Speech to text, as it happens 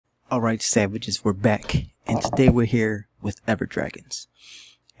Alright, Savages, we're back, and today we're here with EVERDRAGONS.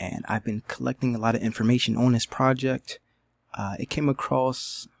 And I've been collecting a lot of information on this project. It came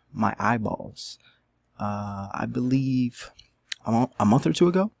across my eyeballs, I believe a month or two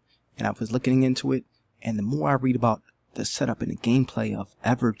ago, and I was looking into it, and the more I read about the setup and the gameplay of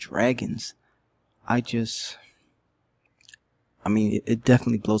EVERDRAGONS, it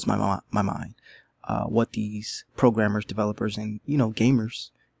definitely blows my mind. What these programmers, developers, and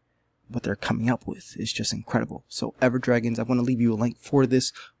gamers, what they're coming up with is just incredible. So EVERDRAGONS, I'm going to leave you a link for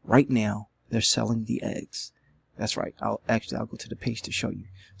this right now. They're selling the eggs. That's right. I'll go to the page to show you.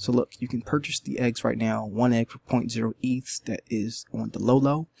 So look, you can purchase the eggs right now. One egg for 0.0 ETH. That is on the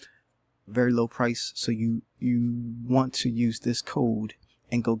low, very low price. So you want to use this code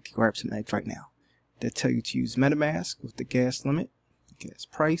and go grab some eggs right now. They tell you to use MetaMask with the gas limit, gas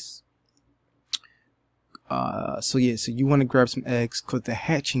price. So you want to grab some eggs because the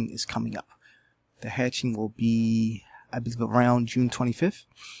hatching is coming up. The hatching will be, I believe, around June 25th.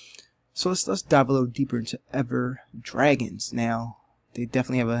 So let's dive a little deeper into EVERDRAGONS. Now, they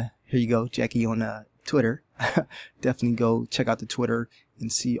definitely have here you go, Jackie, on Twitter. Definitely go check out the Twitter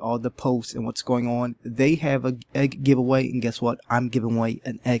and see all the posts and what's going on. They have an egg giveaway, and guess what? I'm giving away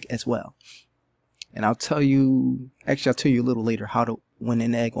an egg as well. And I'll tell you a little later how to win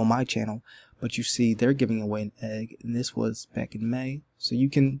an egg on my channel. But you see, they're giving away an egg, and this was back in May. So you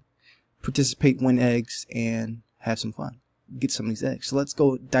can participate, win eggs, and have some fun. Get some of these eggs. So let's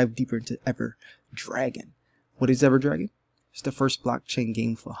go dive deeper into EVERDRAGON. What is EVERDRAGON? It's the first blockchain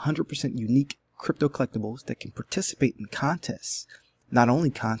game for 100% unique crypto collectibles that can participate in contests. Not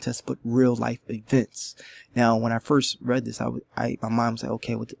only contests, but real life events. Now, when I first read this, my mom was like,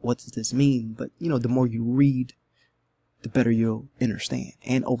 okay, what does this mean? But, the more you read, the better you'll understand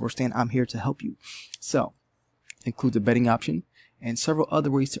and overstand. I'm here to help you. So, includes a betting option and several other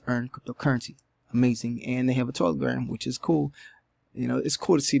ways to earn cryptocurrency. Amazing. And they have a Telegram, which is cool. It's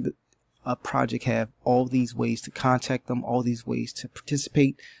cool to see a project have all these ways to contact them, all these ways to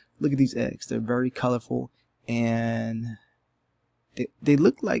participate. Look at these eggs. They're very colorful, and they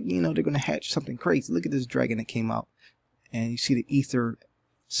look like, they're going to hatch something crazy. Look at this dragon that came out, and you see the ether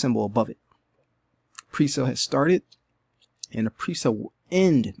symbol above it. Presale has started, and the presale will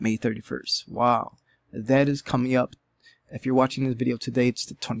end May 31st. Wow. That is coming up. If you're watching this video today, it's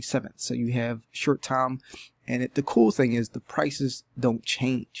the 27th. So you have short time. And the cool thing is the prices don't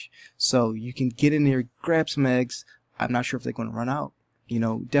change. So you can get in there, grab some eggs. I'm not sure if they're going to run out.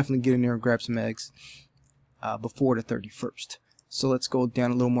 Definitely get in there and grab some eggs before the 31st. So let's go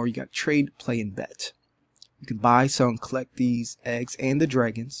down a little more. You got trade, play, and bet. You can buy, sell, and collect these eggs and the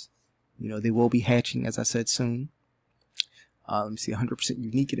dragons. They will be hatching, as I said, soon. Let me see, 100%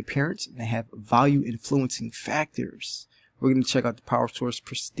 unique in appearance, and they have value influencing factors. We're going to check out the power source,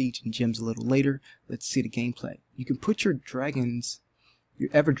 prestige, and gems a little later. Let's see the gameplay. You can put your dragons, your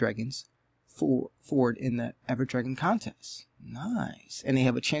EVERDRAGONS, forward in the EVERDRAGON contest. Nice. And they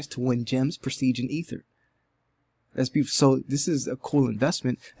have a chance to win gems, prestige, and ether. That's beautiful. So this is a cool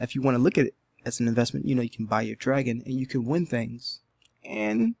investment. If you want to look at it as an investment, you can buy your dragon and you can win things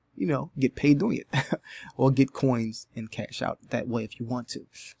and get paid doing it. Or get coins and cash out that way if you want to.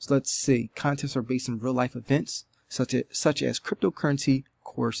 So let's see. Contests are based on real life events such as cryptocurrency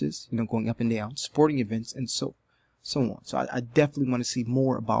courses, going up and down, sporting events, and so on. So I definitely want to see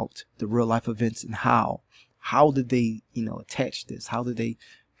more about the real life events and how did they attach this? How did they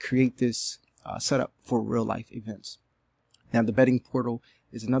create this setup for real life events? Now the betting portal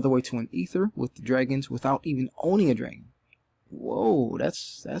is another way to win ether with the dragons without even owning a dragon. Whoa,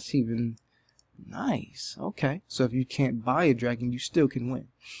 that's even nice. Okay, so if you can't buy a dragon, you still can win.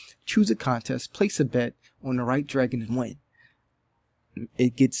 Choose a contest, place a bet on the right dragon, and win.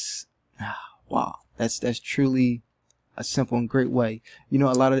 It gets wow. That's truly a simple and great way. A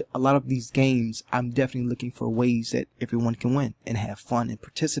lot of these games, I'm definitely looking for ways that everyone can win and have fun and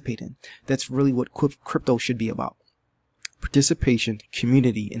participate in. That's really what crypto should be about: participation,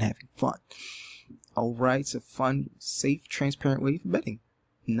 community, and having fun. Alright, it's a fun, safe, transparent way for betting.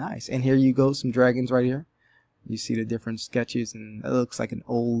 Nice. And here you go, some dragons right here. You see the different sketches, and it looks like an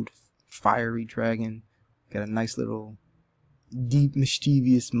old, fiery dragon. Got a nice little, deep,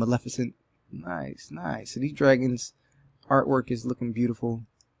 mischievous, maleficent. Nice, nice. So these dragons, artwork is looking beautiful.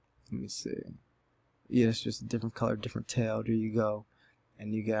 Let me see. Yeah, it's just a different color, different tail. There you go.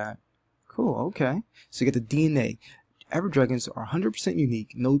 And you got, cool, okay. So you get the DNA. EVERDRAGONS are 100%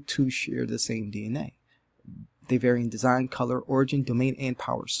 unique. No two share the same DNA. They vary in design, color, origin, domain, and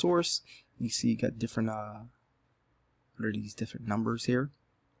power source. You see you got different, what are these different numbers here?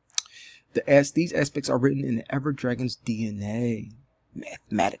 These aspects are written in the EVERDRAGONS DNA.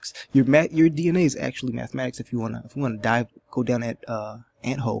 Mathematics. Your DNA is actually mathematics. If you wanna go down that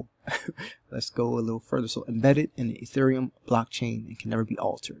anthole. Let's go a little further. So embedded in the Ethereum blockchain and can never be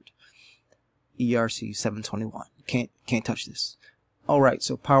altered. ERC 721. Can't touch this. All right.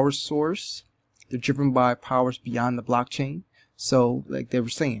 So power source. They're driven by powers beyond the blockchain. So like they were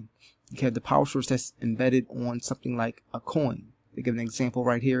saying, you have the power source that's embedded on something like a coin. They give an example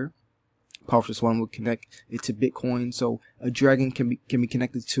right here. Power source 1 will connect it to Bitcoin. So a dragon can be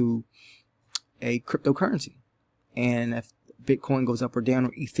connected to a cryptocurrency, and if Bitcoin goes up or down,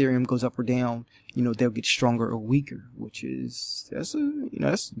 or Ethereum goes up or down, you know, they'll get stronger or weaker, which is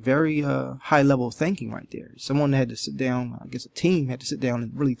that's very high level thinking right there. Someone had to sit down, I guess a team had to sit down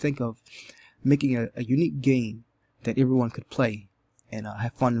and really think of making a unique game that everyone could play and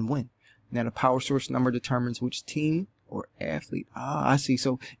have fun and win. Now the power source number determines which team or athlete. I see.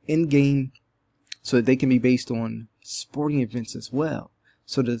 So in game, so they can be based on sporting events as well.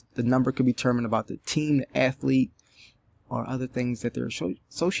 So the number could be determined about the team, the athlete, or other things that they're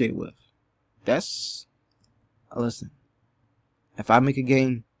associated with. That's, listen, if I make a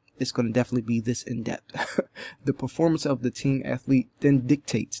game, it's going to definitely be this in depth. The performance of the team athlete then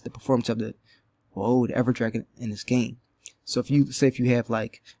dictates the performance of the EverDragon in this game. So if you have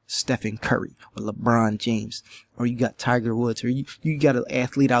like Stephen Curry or LeBron James, or you got Tiger Woods, or you got an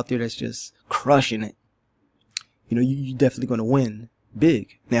athlete out there that's just crushing it, you know, you're definitely going to win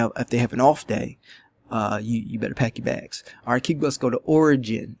big. Now, if they have an off day, you better pack your bags. All right, let's go to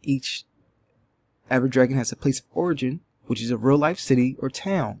origin. Each EverDragon has a place of origin, which is a real life city or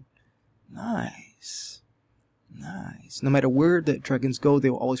town. Nice. No matter where the dragons go, they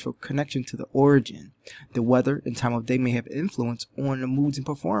will always feel connection to the origin. The weather and time of day may have influence on the moods and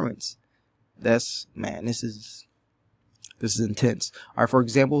performance. This is intense. All right, for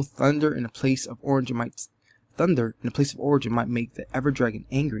example, thunder in a place of origin might make the EverDragon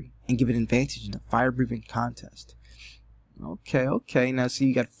angry and give it an advantage in the fire-breathing contest. Okay. Now see,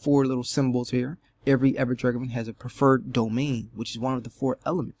 you got 4 little symbols here. Every EverDragon has a preferred domain, which is one of the 4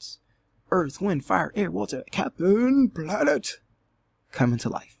 elements. Earth, wind, fire, air, water, Captain Planet come into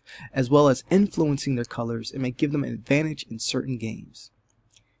life, as well as influencing their colors and may give them an advantage in certain games.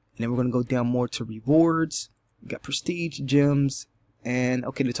 And then we're going to go down more to rewards. We got prestige, gems, and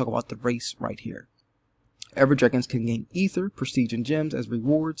okay, they talk about the race right here. EverDragons can gain ether, prestige, and gems as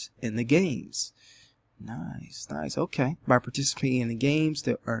rewards in the games. Nice. Okay. By participating in the games,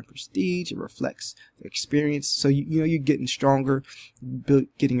 they'll earn prestige. It reflects their experience. So you know you're getting stronger,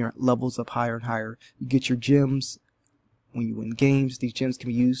 getting your levels up higher and higher. You get your gems when you win games. These gems can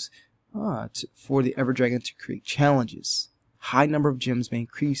be used for the EverDragon to create challenges. High number of gems may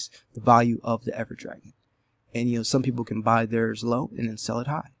increase the value of the EverDragon, and you know some people can buy theirs low and then sell it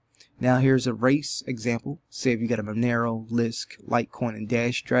high. Now here's a race example. Say if you got a Monero, Lisk, Litecoin, and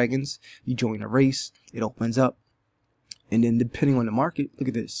Dash dragons, you join a race, it opens up, and then depending on the market, look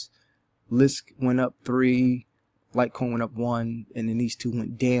at this. Lisk went up 3, Litecoin went up 1, and then these 2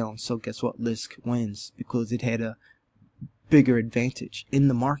 went down. So guess what? Lisk wins because it had a bigger advantage in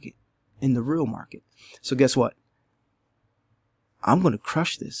the market, in the real market. So guess what? I'm going to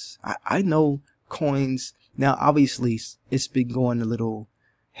crush this. I know coins. Now obviously it's been going a little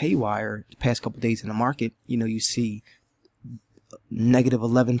haywire the past couple days in the market. You know, you see negative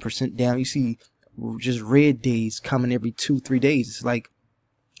 11% down. You see just red days coming every 2-3 days. It's like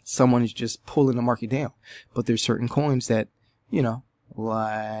someone is just pulling the market down. But there's certain coins that, you know,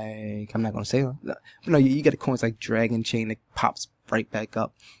 like, I'm not going to say them. But no, you got coins like Dragon Chain that pops right back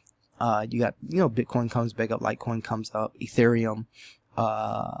up. You got, you know, Bitcoin comes back up, Litecoin comes up, Ethereum.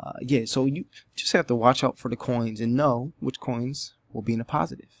 Yeah, so you just have to watch out for the coins and know which coins will be in a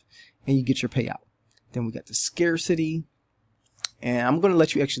positive, and you get your payout. Then we got the scarcity, and I'm going to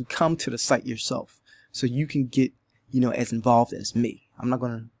let you actually come to the site yourself so you can get, you know, as involved as me. I'm not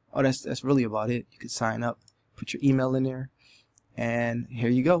going to, oh, that's really about it. You can sign up, put your email in there, and here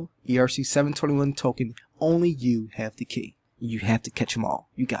you go. ERC 721 token. Only you have the key. You have to catch them all.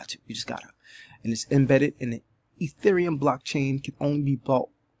 You just got to. And it's embedded in the Ethereum blockchain, can only be bought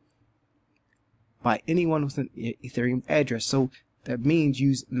by anyone with an Ethereum address. So that means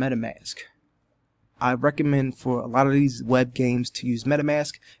use MetaMask. I recommend for a lot of these web games to use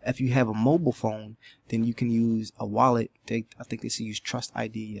MetaMask. If you have a mobile phone, then you can use a wallet. I think they say use Trust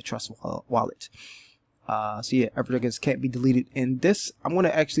ID, a Trust wallet. So yeah, EverDragons can't be deleted. And this, I'm going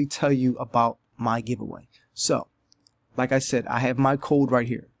to actually tell you about my giveaway. So, like I said, I have my code right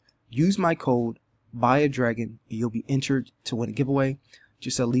here. Use my code, buy a dragon, and you'll be entered to win a giveaway.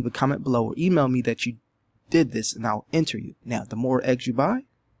 Just leave a comment below or email me that you did this, and I'll enter you. Now, the more eggs you buy,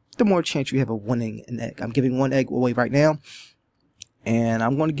 the more chance you have of winning an egg. I'm giving 1 egg away right now, And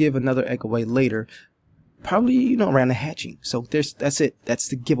I'm going to give another egg away later, probably, you know, around the hatching. So that's it. That's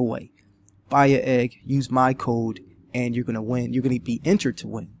the giveaway. Buy an egg, use my code, and you're going to win. You're going to be entered to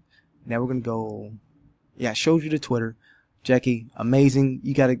win. Now we're going to go, yeah, I showed you the Twitter. Jackie, amazing.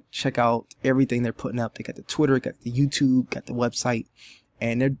 You got to check out everything they're putting up. They got the Twitter, got the YouTube, got the website,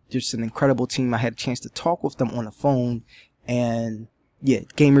 and they're just an incredible team. I had a chance to talk with them on the phone, and yeah,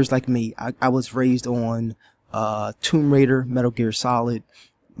 gamers like me. I was raised on Tomb Raider, Metal Gear Solid,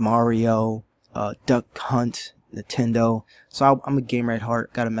 Mario, Duck Hunt, Nintendo. So I'm a gamer at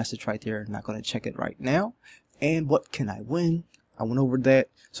heart. Got a message right there. Not going to check it right now. And what can I win? I went over that.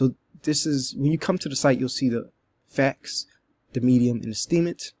 So this is, when you come to the site, you'll see the facts, the medium, and the steam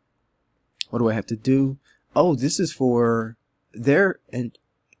it. What do I have to do? Oh, this is for their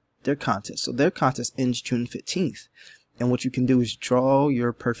contest. So their contest ends June 15th. And what you can do is draw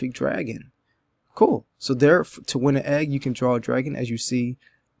your perfect dragon. Cool. So there, to win an egg, you can draw a dragon. As you see,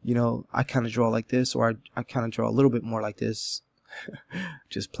 you know, I kind of draw like this, or I kind of draw a little bit more like this.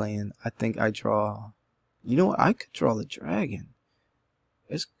 Just playing. I think I draw, you know what? I could draw the dragon.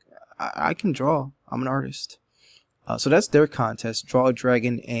 I can draw. I'm an artist. So that's their contest. Draw a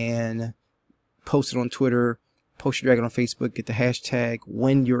dragon and post it on Twitter. Post your dragon on Facebook. Get the hashtag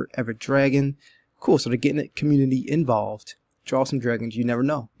 #WinYourEverDragon. Cool. So they're getting the community involved. Draw some dragons. You never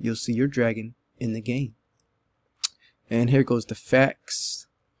know. You'll see your dragon in the game. And here goes the facts.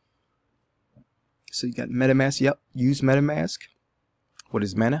 So you got MetaMask. Yep. Use MetaMask. What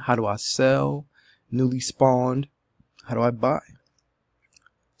is mana? How do I sell? Newly spawned. How do I buy?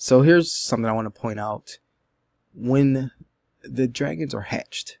 So here's something I want to point out. When the dragons are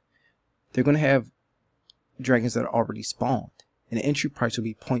hatched, they're going to have dragons that are already spawned. And the entry price will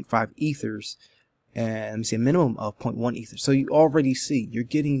be 0.5 ethers. And let me see, a minimum of 0.1 ether. So you already see you're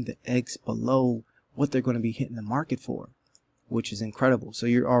getting the eggs below what they're going to be hitting the market for, which is incredible. So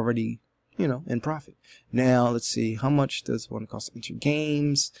you're already, you know, in profit. Now let's see, how much does one cost? Enter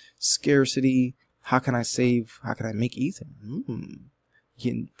games, scarcity. How can I save? How can I make ether?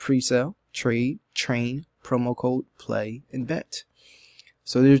 Getting pre-sale, trade, train, promo code, play, and bet.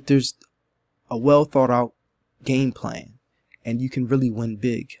 So there's a well thought out game plan, and you can really win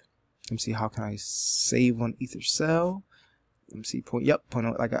big. Let me see, how can I save on ether sell? Let me see,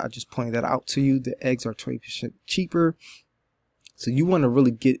 like I just pointed that out to you. The eggs are 20% cheaper. So you want to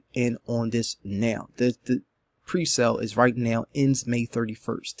really get in on this now. The pre-sale is right now, ends May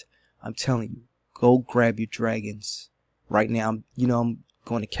 31st. I'm telling you, go grab your dragons right now. You know, I'm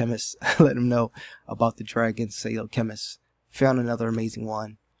going to chemists, let them know about the dragons. Say, yo, chemists, found another amazing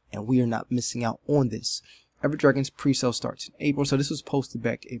one, and we are not missing out on this. EverDragons pre-sale starts in April. So this was posted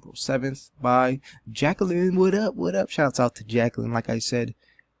back April 7th by Jacqueline. What up? What up? Shouts out to Jacqueline. Like I said,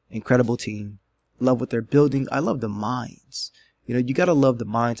 incredible team. Love what they're building. I love the minds. You know, you got to love the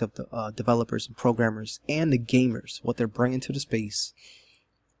minds of the developers and programmers and the gamers, what they're bringing to the space.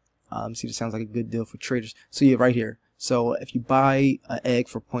 See, this sounds like a good deal for traders. So yeah, right here. So if you buy an egg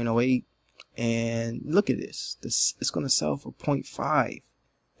for 0.08, and look at this, it's going to sell for 0.5.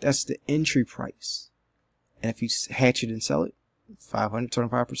 That's the entry price. And if you hatch it and sell it,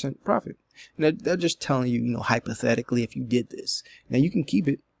 525% profit. And they're just telling you, you know, hypothetically, if you did this, now you can keep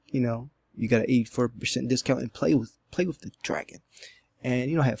it. You know, you got an 84% discount and play with the dragon, and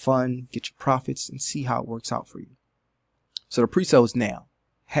you know, have fun, get your profits, and see how it works out for you. So the pre-sale is now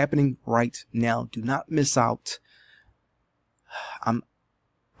happening right now. Do not miss out.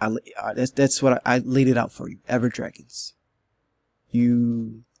 That's what I laid it out for you. EverDragons.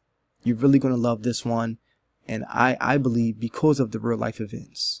 You're really gonna love this one. And I believe because of the real life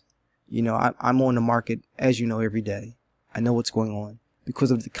events, you know, I'm on the market, as you know, every day. I know what's going on because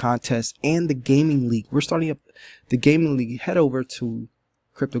of the contest and the gaming league. We're starting up the gaming league. Head over to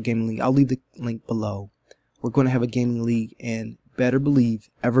Crypto Gaming League. I'll leave the link below. We're going to have a gaming league, and better believe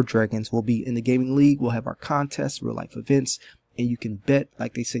EverDragons will be in the gaming league. We'll have our contests, real life events, and you can bet,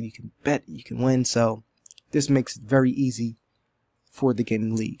 like they said, you can bet, you can win. So this makes it very easy for the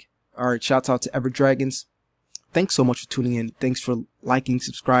gaming league. All right, shouts out to EverDragons. Thanks so much for tuning in. Thanks for liking,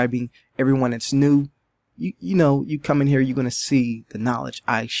 subscribing. Everyone that's new, you know, you come in here, you're going to see the knowledge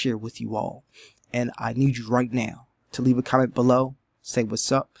I share with you all. And I need you right now to leave a comment below, say what's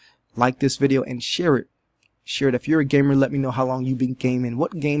up, like this video, and share it. Share it. If you're a gamer, let me know how long you've been gaming.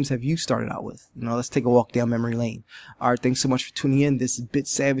 What games have you started out with? You know, let's take a walk down memory lane. All right, thanks so much for tuning in. This is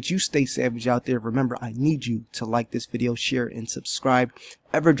BitSavage. You stay savage out there. Remember, I need you to like this video, share, and subscribe.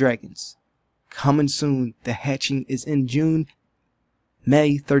 EverDragons. Coming soon. The hatching is in June.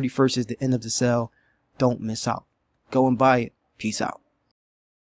 May 31st is the end of the sale. Don't miss out. Go and buy it. Peace out.